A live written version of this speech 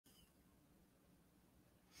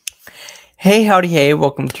Hey, howdy, hey,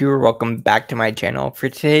 welcome back to my channel. For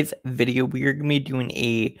today's video, we are going to be doing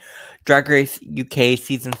a Drag Race UK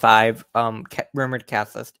Season 5 rumored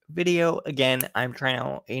cast list video. Again, I'm trying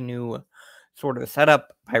out a new sort of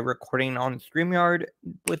setup by recording on StreamYard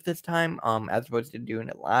with this time, as opposed to doing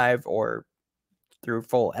it live or through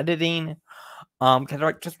full editing. Because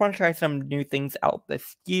I just want to try some new things out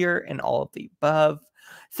this year and all of the above.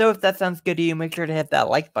 So if that sounds good to you, make sure to hit that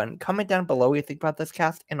like button, comment down below what you think about this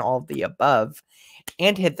cast and all of the above,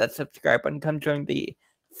 and hit that subscribe button. Come join the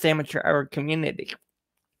Sandwich Hour community.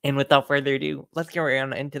 And without further ado, let's get right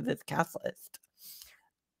on into this cast list.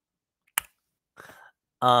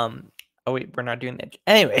 Oh wait, we're not doing that.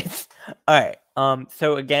 Anyways, all right.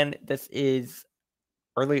 So again, this is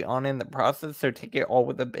early on in the process, so take it all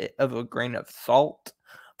with a bit of a grain of salt,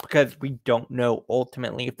 because we don't know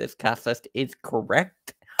ultimately if this cast list is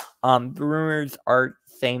correct. The rumors are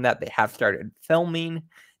saying that they have started filming,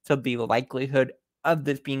 so the likelihood of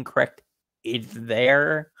this being correct is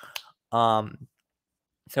there.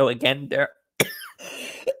 So again, there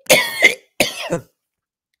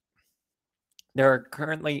there are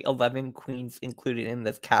currently 11 queens included in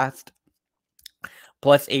this cast,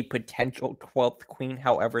 plus a potential 12th queen.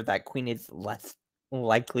 However, that queen is less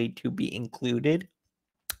likely to be included.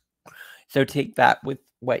 So take that with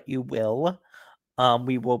what you will.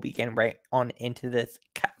 We will begin right on into this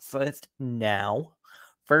cast list now.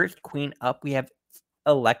 First queen up, we have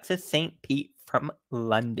Alexis St. Pete from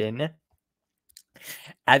London.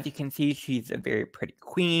 As you can see, she's a very pretty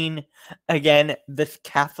queen. Again, this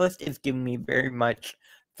cast list is giving me very much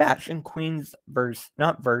fashion queens but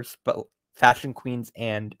fashion queens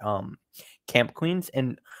and camp queens.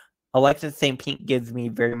 And Alexis St. Pete gives me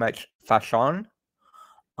very much fashion.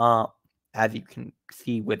 As you can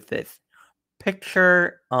see with this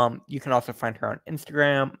picture. You can also find her on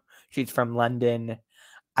Instagram. She's from London.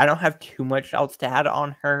 I don't have too much else to add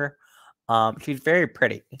on her. She's very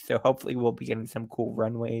pretty, so hopefully we'll be getting some cool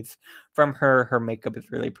runways from her. Her makeup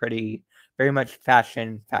is really pretty. Very much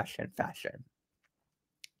fashion.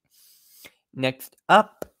 Next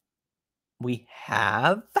up, we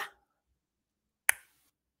have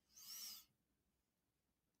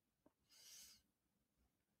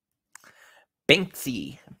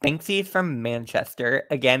Banksy. Banksy is from Manchester.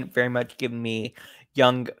 Again, very much giving me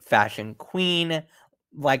young fashion queen.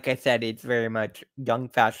 Like I said, it's very much young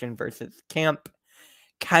fashion versus camp.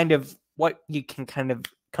 Kind of what you can kind of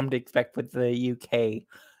come to expect with the UK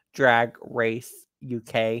Drag Race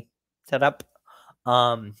UK setup.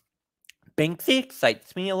 Banksy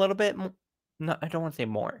excites me a little bit. No, I don't want to say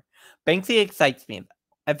more. Banksy excites me.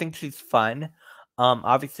 I think she's fun.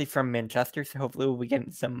 Obviously from Manchester, so hopefully we'll be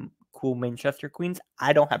getting some cool Manchester queens.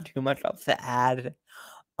 I don't have too much else to add.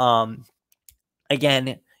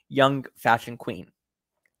 Again, young fashion queen.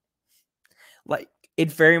 Like,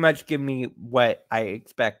 it's very much giving me what I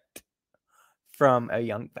expect from a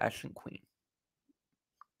young fashion queen.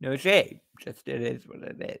 No shade, just it is what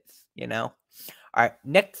it is, you know? Alright,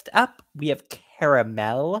 next up, we have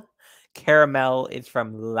Caramel. Caramel is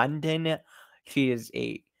from London. She is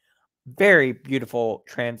a very beautiful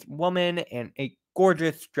trans woman and a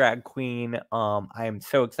gorgeous drag queen. I am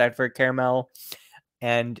so excited for Caramel.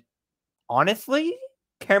 And honestly,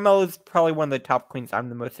 Caramel is probably one of the top queens I'm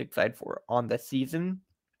the most excited for on the season.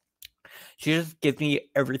 She just gives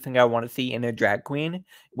me everything I want to see in a drag queen,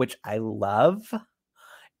 which I love.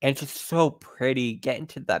 And she's so pretty. Get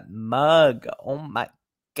into that mug. Oh my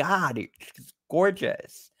god, she's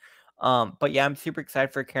gorgeous. But yeah, I'm super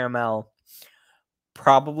excited for Caramel.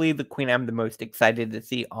 Probably the queen I'm the most excited to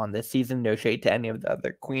see on this season. No shade to any of the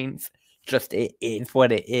other queens. Just it is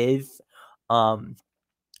what it is. And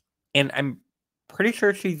I'm pretty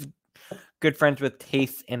sure she's good friends with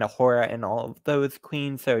Taste and Ahura and all of those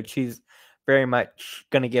queens. So she's very much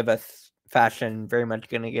gonna give us fashion. Very much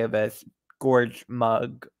gonna give us gorge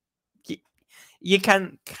mug. You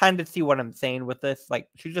can kind of see what I'm saying with this. Like,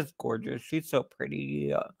 she's just gorgeous. She's so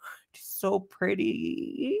pretty. She's so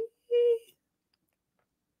pretty.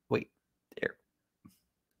 Wait, there.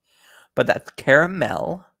 But that's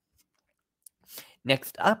Caramel.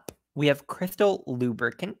 Next up, we have Crystal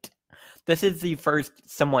Lubricant. This is the first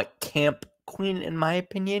somewhat camp queen, in my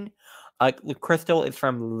opinion. Crystal is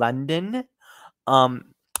from London.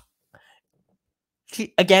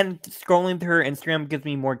 She, again, scrolling through her Instagram gives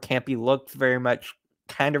me more campy looks. Very much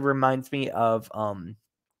kind of reminds me of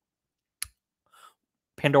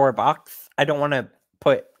Pandora Box. I don't want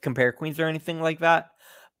to compare queens or anything like that,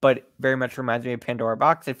 but it very much reminds me of Pandora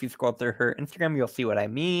Box. If you scroll through her Instagram, you'll see what I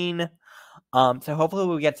mean. So hopefully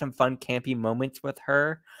we'll get some fun campy moments with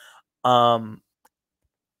her.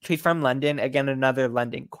 She's from London. Again, another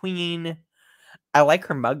London queen. I like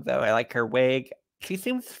her mug, though. I like her wig. She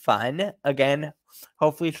seems fun. Again,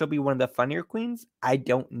 hopefully she'll be one of the funnier queens. I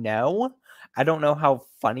don't know. I don't know how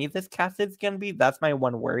funny this cast is going to be. That's my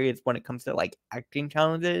one worry is when it comes to, like, acting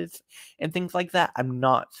challenges and things like that. I'm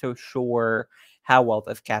not so sure how well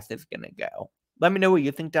this cast is going to go. Let me know what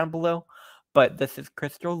you think down below. But this is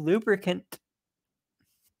Crystal Lubricant.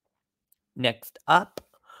 Next up,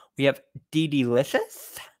 we have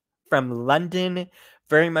Delicious from London.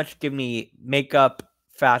 Very much give me makeup,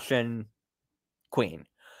 fashion, queen.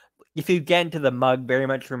 If you get into the mug, very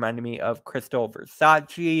much reminded me of Crystal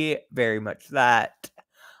Versace. Very much that.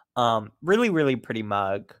 Really, really pretty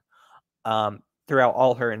mug. Throughout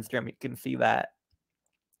all her Instagram, you can see that.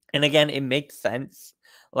 And again, it makes sense.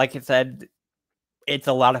 Like I said, it's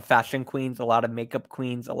a lot of fashion queens, a lot of makeup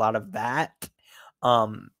queens, a lot of that.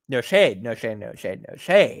 No shade, no shade, no shade, no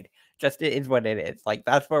shade. Just it is what it is. Like,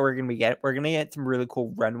 that's what we're gonna be getting. We're gonna get some really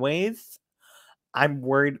cool runways. I'm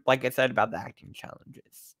worried, like I said, about the acting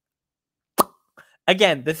challenges.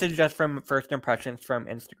 Again, this is just from first impressions from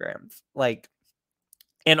Instagrams. Like,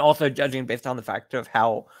 and also judging based on the fact of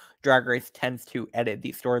how Drag Race tends to edit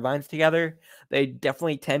these storylines together. They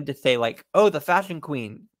definitely tend to say, like, oh, the fashion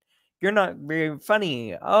queen, you're not very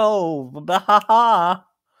funny. Oh, blah, ha,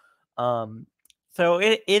 ha. So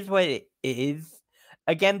it is what it is.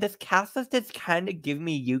 Again, this cast list is kind of giving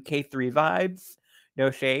me UK3 vibes.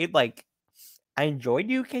 No shade. Like, I enjoyed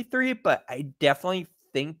UK3, but I definitely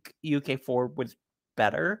think UK4 was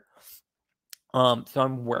better. So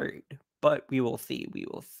I'm worried. But we will see. We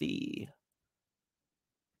will see.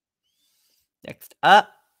 Next up,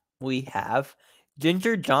 we have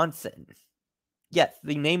Ginger Johnson. Yes,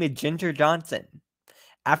 the name is Ginger Johnson.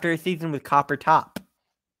 After a season with Copper Top,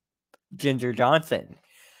 Ginger Johnson.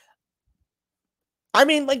 I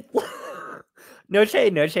mean, like, no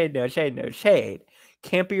shade, no shade, no shade, no shade.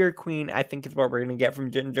 Campier Queen, I think, is what we're gonna get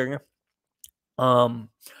from Ginger.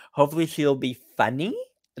 Hopefully she'll be funny.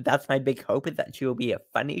 That's my big hope, is that she will be a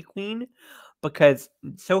funny queen. Because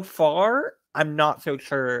so far, I'm not so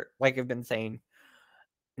sure, like I've been saying,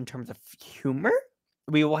 in terms of humor.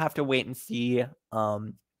 We will have to wait and see.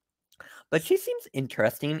 But she seems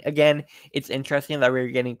interesting. Again, it's interesting that we're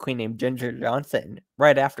getting a queen named Ginger Johnson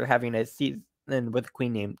right after having a season with a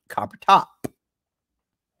queen named Copper Top.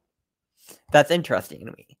 That's interesting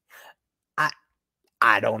to me.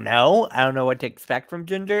 I don't know. I don't know what to expect from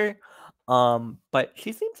Ginger. But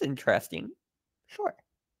she seems interesting. Sure.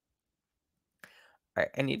 All right,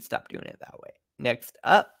 I need to stop doing it that way. Next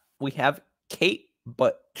up, we have Kate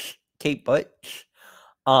Butch. Kate Butch.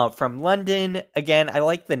 From London. Again, I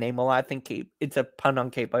like the name a lot. I think it's a pun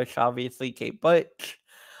on Kate Bush, obviously. Kate Butch.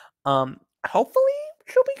 Hopefully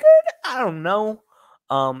she'll be good. I don't know.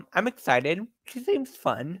 I'm excited. She seems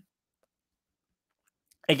fun.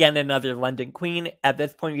 Again, another London queen. At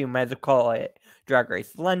this point, you might as well call it Drag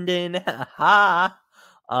Race London. Ha.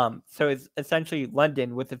 So it's essentially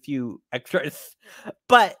London with a few extras.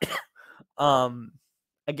 But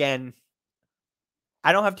again,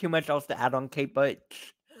 I don't have too much else to add on Kate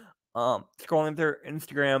Butch. Scrolling through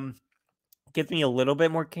Instagram gives me a little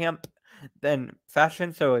bit more camp than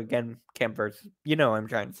fashion. So again, camp versus, you know what I'm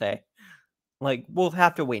trying to say. Like, we'll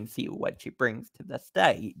have to wait and see what she brings to the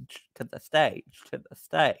stage. To the stage. To the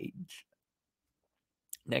stage.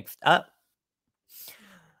 Next up.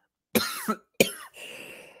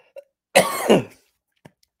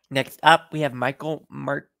 Next up, we have Michael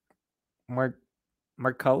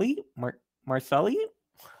Marcelli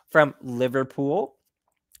from Liverpool.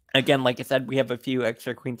 Again, like I said, we have a few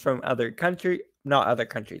extra queens from other countries. Not other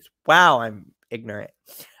countries. Wow, I'm ignorant.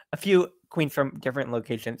 A few queens from different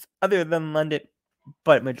locations other than London,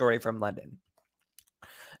 but majority from London.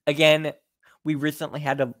 Again, we recently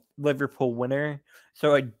had a Liverpool winner,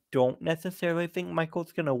 so I don't necessarily think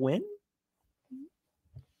Michael's going to win.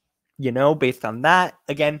 You know, based on that.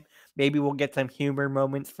 Again, maybe we'll get some humor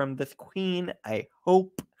moments from this queen. I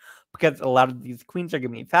hope. Because a lot of these queens are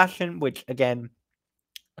giving me fashion, which, again,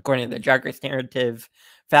 according to the Drag Race narrative,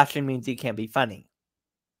 fashion means you can't be funny.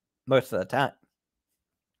 Most of the time.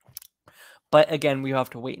 But again, we have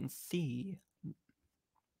to wait and see.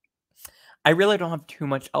 I really don't have too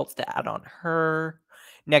much else to add on her.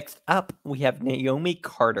 Next up, we have Naomi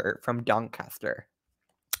Carter from Doncaster.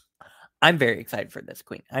 I'm very excited for this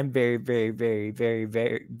queen. I'm very, very, very, very,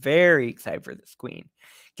 very, very excited for this queen.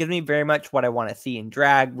 Gives me very much what I want to see in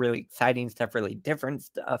drag. Really exciting stuff, really different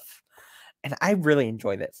stuff. And I really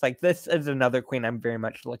enjoy this. Like, this is another queen I'm very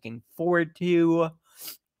much looking forward to.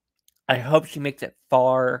 I hope she makes it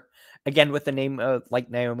far. Again, with the name of, like,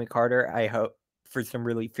 Naomi Carter, I hope for some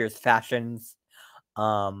really fierce fashions.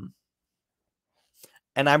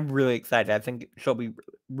 And I'm really excited. I think she'll be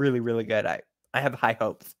really, really good. I have high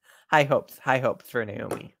hopes. High hopes for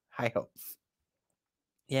Naomi. High hopes.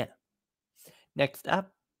 Yeah. Next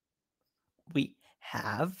up, we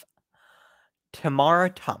have Tamara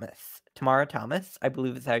Thomas. Tamara Thomas, I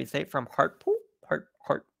believe is how you say it, from Hartpool?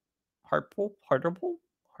 Hartpool?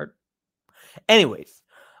 Anyways,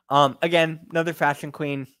 again, another fashion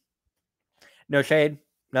queen. No shade,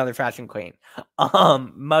 another fashion queen.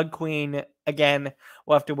 Mug queen, again,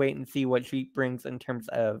 we'll have to wait and see what she brings in terms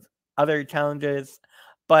of other challenges,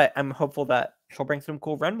 but I'm hopeful that she'll bring some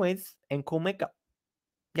cool runways and cool makeup.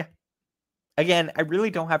 Yeah. Again, I really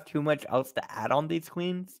don't have too much else to add on these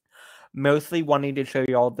queens. Mostly wanting to show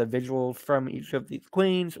you all the visuals from each of these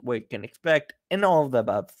queens, what you can expect, and all of the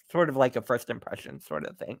above. Sort of like a first impression sort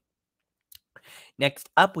of thing. Next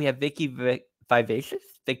up, we have Vicky Vivacious.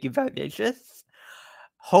 Vicky Vivacious.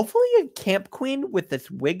 Hopefully a camp queen with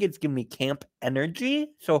this wig is giving me camp energy.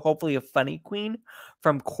 So hopefully a funny queen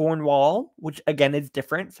from Cornwall, which again is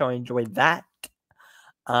different. So I enjoyed that.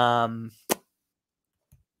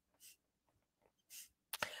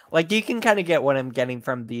 Like, you can kind of get what I'm getting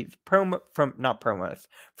from these from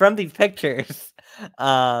these pictures.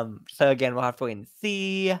 So again, we'll have to wait and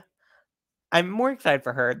see. I'm more excited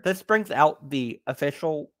for her. This brings out the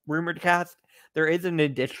official rumored cast. There is an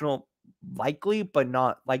additional likely, but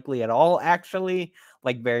not likely at all, actually.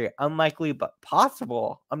 Like, very unlikely, but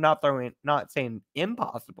possible. I'm not saying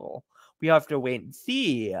impossible. We have to wait and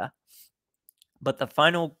see. But the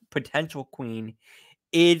final potential queen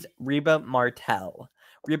is Reba Martell.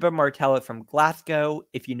 Reba Martell is from Glasgow.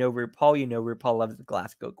 If you know RuPaul, you know RuPaul loves the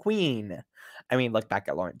Glasgow queen. I mean, look back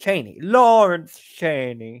at Lawrence Chaney.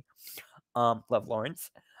 Love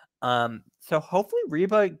Lawrence. So hopefully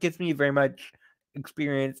Reba gives me very much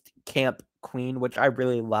experienced camp queen, which I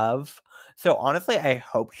really love. So honestly, I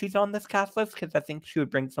hope she's on this cast list because I think she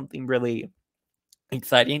would bring something really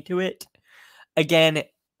exciting to it. Again,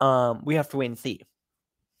 we have to wait and see.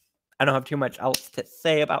 I don't have too much else to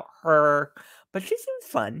say about her, but she seems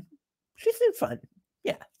fun.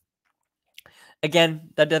 Yeah. Again,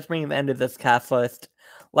 that does bring the end of this cast list.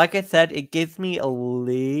 Like I said, it gives me a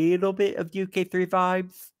little bit of UK3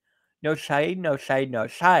 vibes. No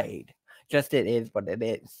shade. Just it is what it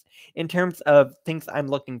is. In terms of things I'm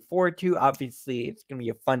looking forward to, obviously it's going to be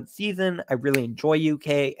a fun season. I really enjoy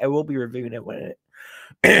UK. I will be reviewing it when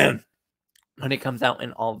it comes out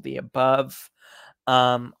and all of the above.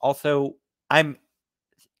 Also,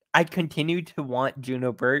 I continue to want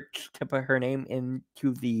Juno Birch to put her name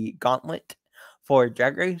into the gauntlet for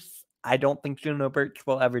Drag Race. I don't think Juno Birch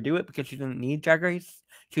will ever do it because she doesn't need Drag Race.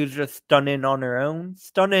 She was just stunning on her own.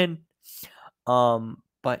 Stunning.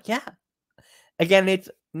 But yeah. Again, it's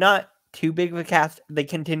not too big of a cast. They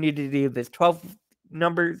continue to do this 12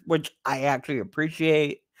 numbers, which I actually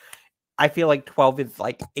appreciate. I feel like 12 is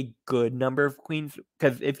like a good number of queens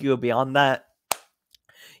because if you go beyond that,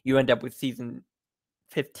 you end up with season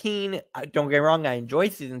 15. Don't get me wrong, I enjoy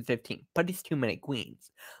season 15, but it's too many queens.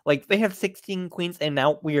 Like, they have 16 queens, and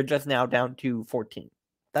now we are just now down to 14.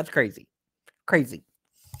 That's crazy.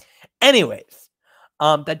 Anyways,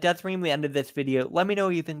 that does bring me the end of this video. Let me know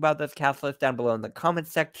what you think about this cast list down below in the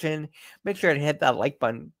comments section. Make sure to hit that like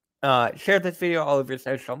button. Share this video all over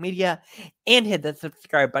social media, and hit the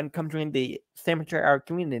subscribe button. Come join the Amateur Hour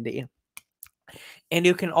community. And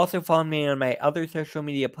you can also follow me on my other social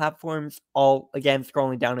media platforms, all, again,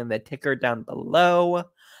 scrolling down in the ticker down below.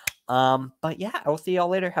 But yeah, I will see y'all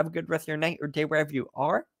later. Have a good rest of your night or day wherever you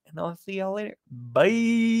are, and I'll see y'all later.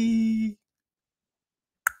 Bye!